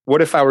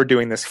 What if I were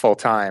doing this full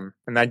time?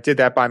 And I did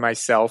that by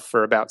myself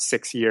for about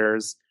 6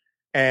 years.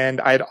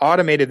 And I had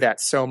automated that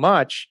so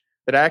much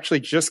that I actually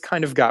just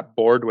kind of got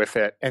bored with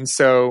it. And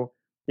so,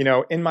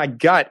 in my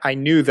gut, I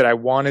knew that I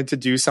wanted to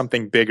do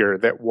something bigger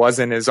that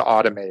wasn't as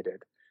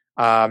automated.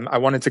 I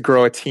wanted to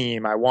grow a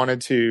team. I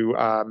wanted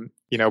to,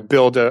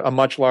 build a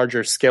much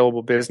larger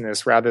scalable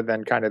business rather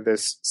than kind of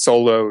this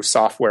solo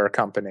software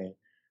company.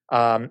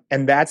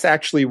 And that's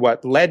actually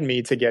what led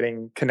me to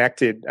getting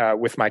connected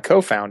with my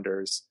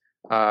co-founders,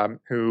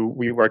 who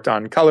we worked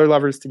on Color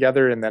Lovers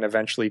together and then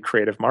eventually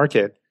Creative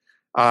Market.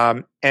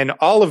 And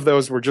all of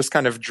those were just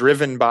kind of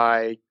driven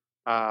by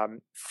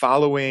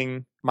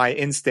following my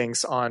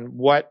instincts on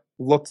what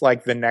looked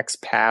like the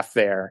next path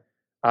there.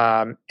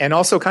 And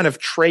also kind of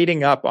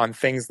trading up on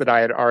things that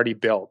I had already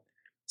built.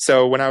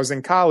 So when I was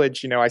in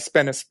college, I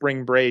spent a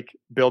spring break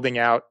building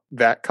out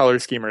that color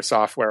schemer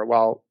software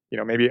while,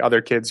 maybe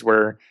other kids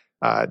were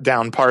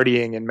down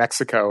partying in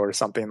Mexico or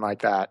something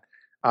like that.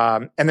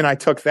 And then I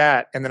took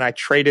that and then I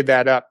traded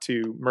that up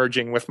to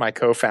merging with my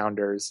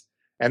co-founders.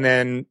 And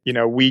then,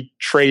 we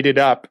traded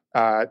up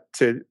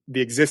to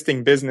the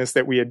existing business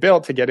that we had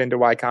built to get into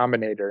Y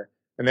Combinator.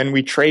 And then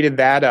we traded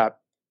that up,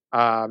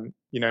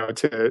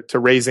 to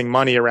raising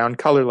money around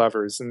Color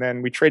Lovers. And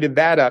then we traded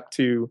that up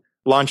to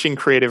launching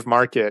Creative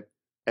Market.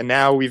 And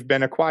now we've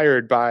been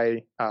acquired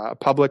by a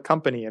public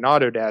company, an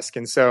Autodesk.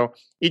 And so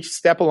each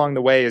step along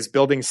the way is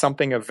building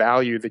something of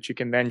value that you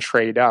can then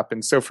trade up.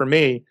 And so for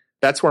me,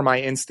 that's where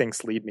my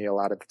instincts lead me a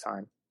lot of the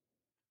time.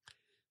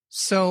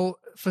 So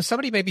for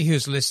somebody maybe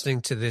who's listening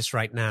to this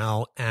right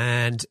now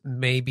and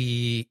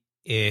maybe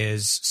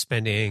is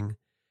spending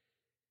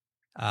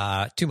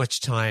too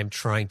much time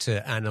trying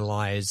to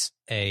analyze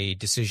a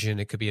decision,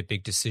 it could be a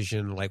big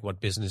decision like what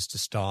business to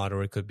start,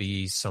 or it could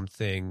be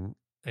something,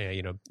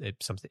 a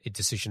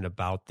decision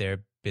about their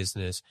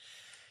business.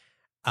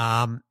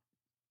 What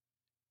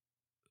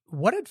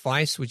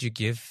advice would you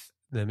give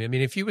them? I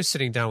mean, if you were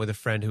sitting down with a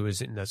friend who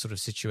was in that sort of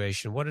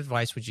situation, what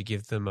advice would you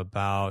give them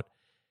about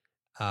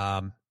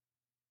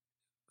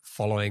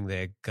following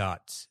their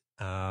gut?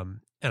 And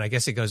I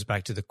guess it goes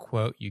back to the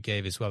quote you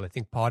gave as well. I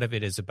think part of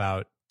it is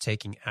about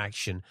taking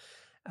action.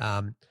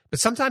 But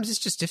sometimes it's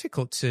just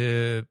difficult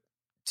to,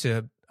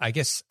 I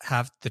guess,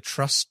 have the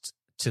trust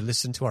to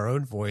listen to our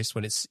own voice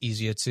when it's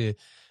easier to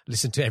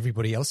listen to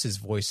everybody else's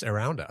voice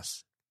around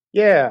us.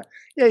 Yeah.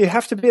 You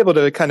have to be able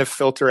to kind of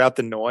filter out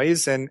the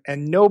noise, and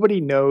nobody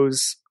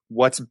knows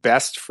what's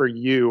best for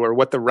you or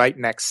what the right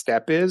next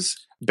step is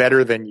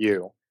better than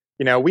you.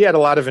 We had a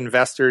lot of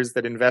investors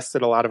that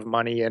invested a lot of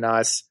money in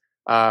us.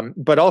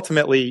 But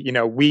ultimately,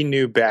 we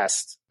knew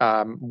best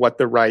what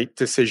the right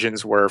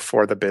decisions were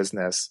for the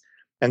business.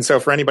 And so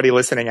for anybody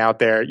listening out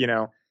there,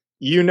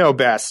 you know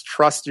best,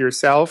 trust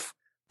yourself,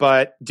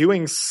 but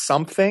doing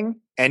something,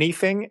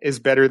 anything is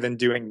better than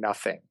doing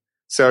nothing.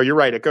 So you're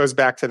right. It goes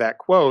back to that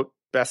quote,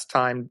 best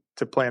time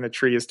to plant a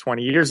tree is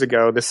 20 years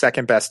ago. The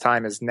second best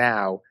time is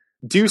now.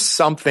 Do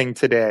something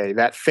today.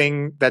 That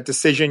thing, that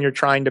decision you're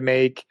trying to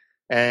make,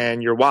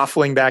 and you're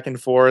waffling back and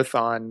forth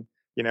on,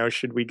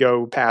 should we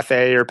go path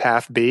A or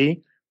path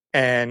B?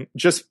 And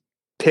just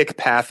pick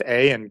path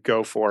A and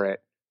go for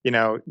it.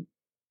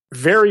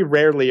 Very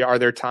rarely are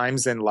there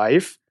times in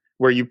life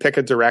where you pick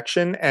a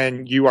direction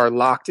and you are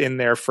locked in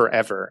there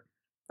forever.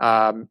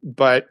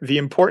 But the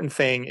important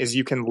thing is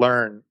you can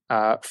learn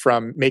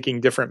from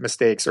making different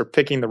mistakes or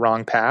picking the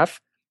wrong path,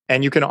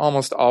 and you can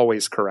almost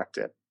always correct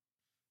it.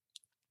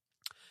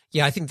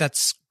 Yeah, I think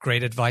that's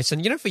great advice.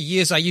 And, for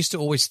years I used to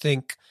always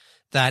think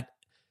that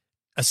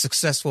a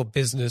successful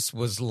business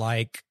was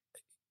like,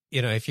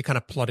 if you kind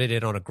of plotted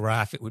it on a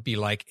graph, it would be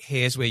like,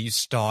 here's where you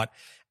start.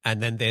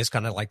 And then there's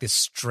kind of like this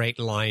straight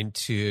line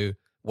to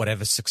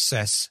whatever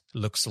success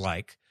looks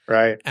like.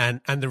 Right.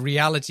 And the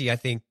reality, I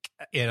think,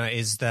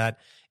 is that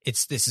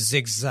it's this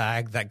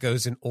zigzag that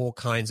goes in all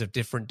kinds of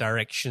different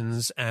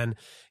directions. And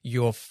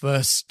your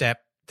first step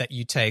that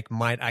you take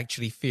might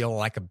actually feel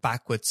like a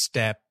backward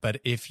step.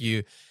 But if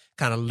you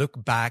kind of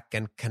look back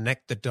and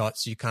connect the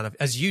dots, you kind of,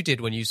 as you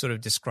did when you sort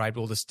of described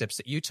all the steps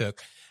that you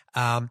took,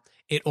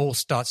 it all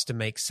starts to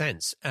make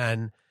sense.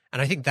 And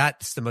I think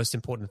that's the most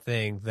important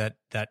thing, that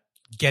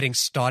getting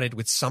started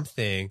with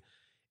something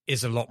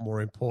is a lot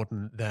more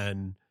important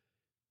than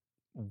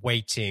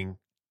waiting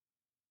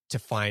to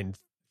find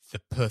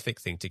the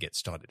perfect thing to get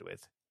started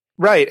with.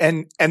 Right.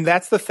 And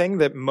that's the thing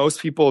that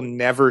most people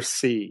never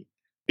see,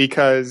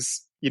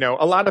 because,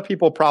 a lot of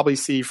people probably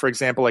see, for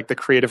example, like the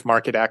Creative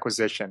Market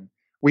acquisition.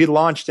 We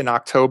launched in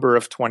October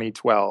of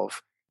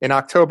 2012. In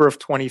October of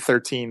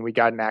 2013, we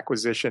got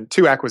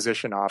two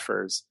acquisition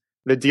offers.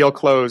 The deal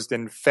closed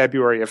in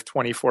February of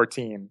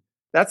 2014.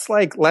 That's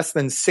like less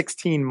than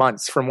 16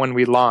 months from when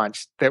we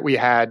launched that we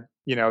had,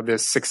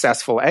 this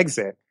successful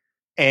exit.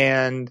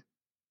 And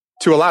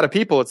to a lot of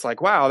people, it's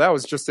like, wow, that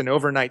was just an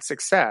overnight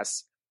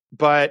success.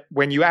 But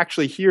when you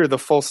actually hear the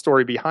full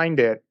story behind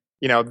it,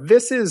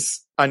 this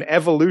is an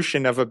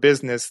evolution of a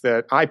business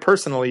that I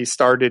personally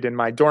started in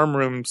my dorm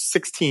room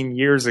 16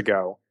 years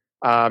ago,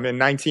 in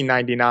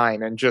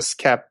 1999, and just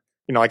kept,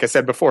 like I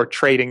said before,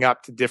 trading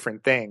up to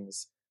different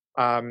things.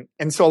 And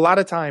so a lot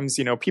of times,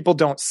 people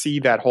don't see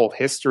that whole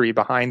history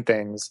behind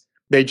things.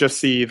 They just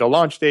see the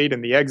launch date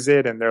and the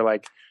exit, and they're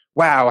like,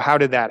 wow, how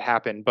did that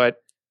happen? But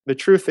the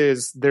truth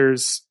is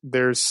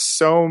there's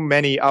so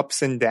many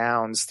ups and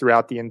downs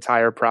throughout the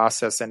entire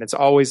process, and it's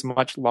always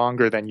much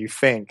longer than you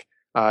think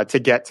to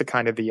get to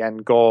kind of the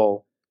end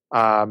goal.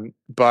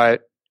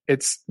 But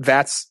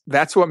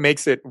that's what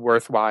makes it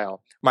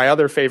worthwhile. My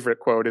other favorite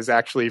quote is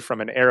actually from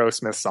an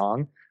Aerosmith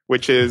song,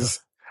 which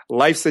is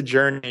life's a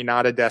journey,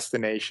 not a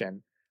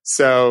destination.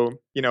 So,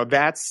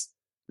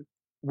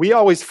 we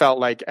always felt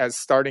like as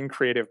starting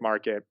Creative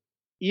Market,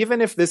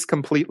 even if this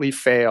completely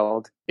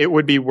failed, it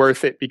would be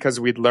worth it because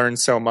we'd learn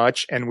so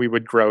much and we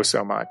would grow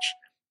so much.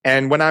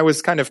 And when I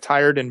was kind of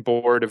tired and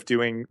bored of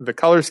doing the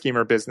color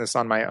schemer business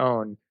on my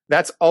own,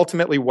 that's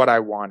ultimately what I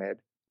wanted.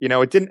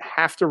 It didn't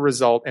have to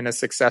result in a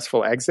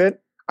successful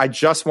exit. I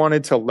just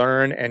wanted to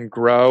learn and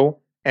grow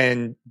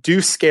and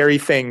do scary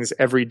things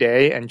every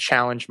day and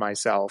challenge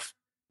myself.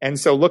 And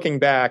so looking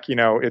back,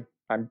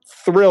 I'm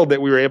thrilled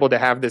that we were able to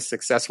have this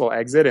successful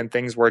exit and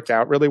things worked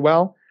out really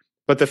well.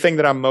 But the thing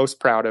that I'm most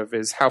proud of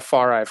is how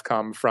far I've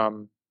come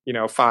from,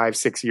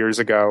 5-6 years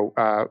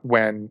ago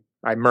when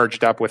I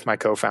merged up with my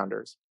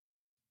co-founders.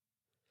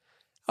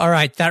 All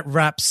right, that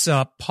wraps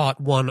up part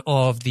one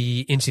of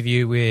the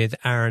interview with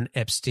Aaron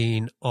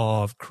Epstein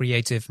of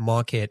Creative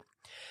Market.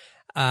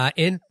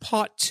 In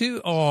part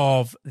two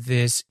of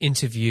this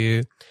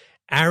interview,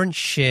 Aaron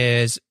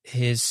shares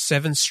his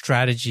 7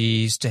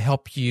 strategies to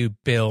help you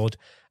build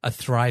a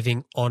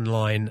thriving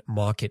online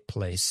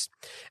marketplace.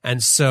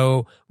 And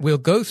so we'll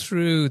go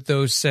through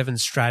those 7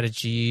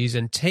 strategies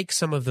and take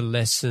some of the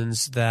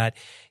lessons that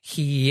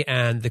he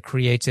and the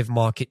Creative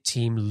Market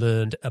team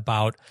learned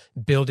about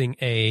building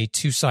a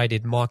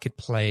 2-sided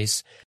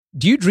marketplace.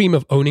 Do you dream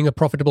of owning a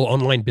profitable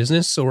online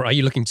business, or are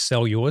you looking to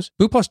sell yours?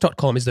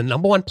 Boopos.com is the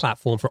 #1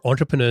 platform for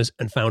entrepreneurs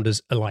and founders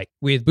alike.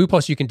 With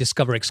Boopos, you can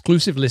discover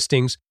exclusive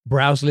listings,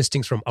 browse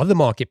listings from other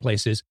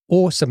marketplaces,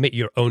 or submit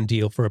your own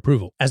deal for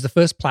approval. As the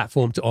first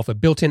platform to offer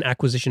built-in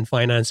acquisition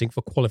financing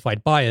for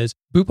qualified buyers,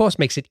 Boopos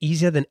makes it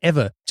easier than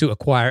ever to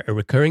acquire a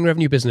recurring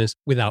revenue business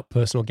without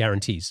personal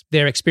guarantees.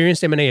 Their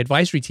experienced M&A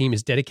advisory team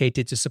is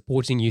dedicated to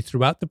supporting you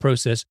throughout the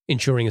process,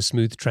 ensuring a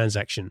smooth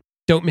transaction.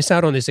 Don't miss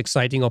out on this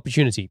exciting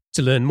opportunity.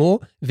 To learn more,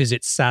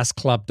 visit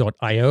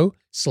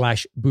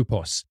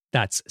saasclub.io/Boopos.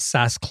 That's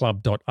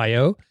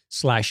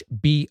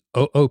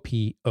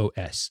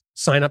saasclub.io/BOOPOS.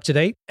 Sign up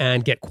today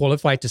and get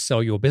qualified to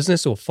sell your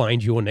business or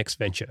find your next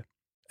venture.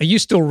 Are you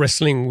still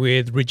wrestling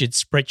with rigid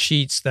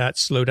spreadsheets that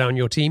slow down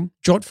your team?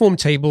 Jotform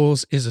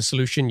Tables is a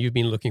solution you've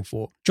been looking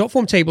for.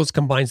 Jotform Tables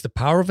combines the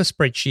power of a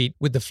spreadsheet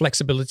with the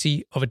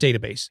flexibility of a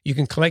database. You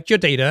can collect your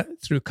data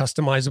through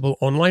customizable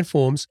online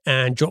forms,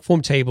 and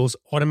Jotform Tables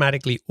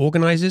automatically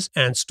organizes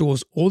and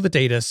stores all the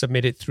data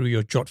submitted through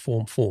your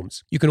Jotform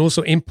forms. You can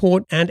also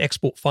import and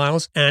export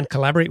files and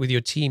collaborate with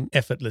your team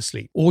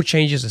effortlessly. All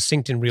changes are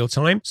synced in real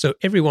time, so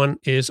everyone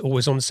is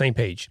always on the same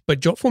page. But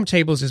Jotform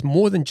Tables is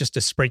more than just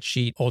a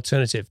spreadsheet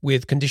alternative.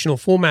 With conditional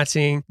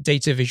formatting,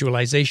 data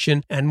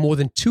visualization, and more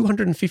than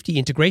 250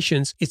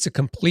 integrations, it's a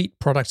complete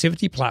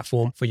productivity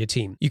platform for your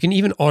team. You can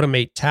even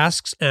automate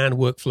tasks and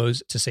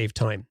workflows to save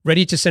time.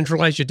 Ready to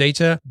centralize your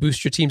data,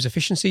 boost your team's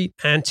efficiency,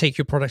 and take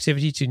your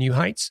productivity to new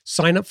heights?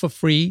 Sign up for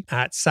free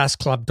at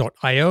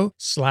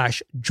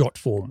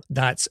saasclub.io/Jotform.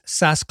 That's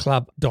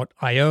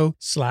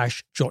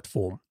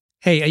saasclub.io/Jotform.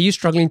 Hey, are you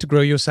struggling to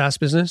grow your SaaS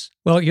business?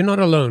 Well, you're not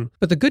alone.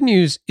 But the good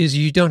news is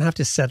you don't have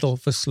to settle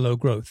for slow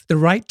growth. The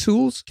right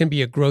tools can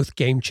be a growth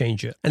game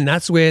changer. And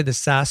that's where the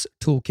SaaS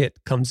Toolkit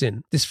comes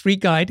in. This free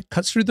guide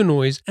cuts through the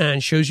noise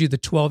and shows you the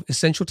 12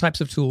 essential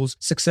types of tools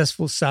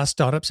successful SaaS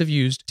startups have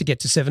used to get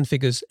to 7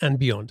 figures and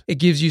beyond. It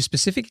gives you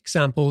specific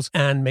examples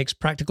and makes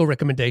practical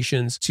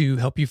recommendations to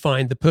help you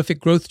find the perfect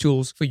growth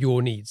tools for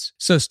your needs.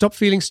 So stop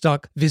feeling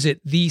stuck.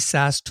 Visit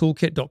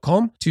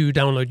thesaastoolkit.com to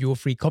download your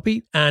free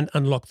copy and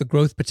unlock the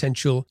growth potential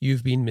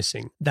you've been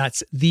missing.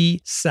 That's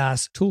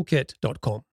thesaastoolkit.com.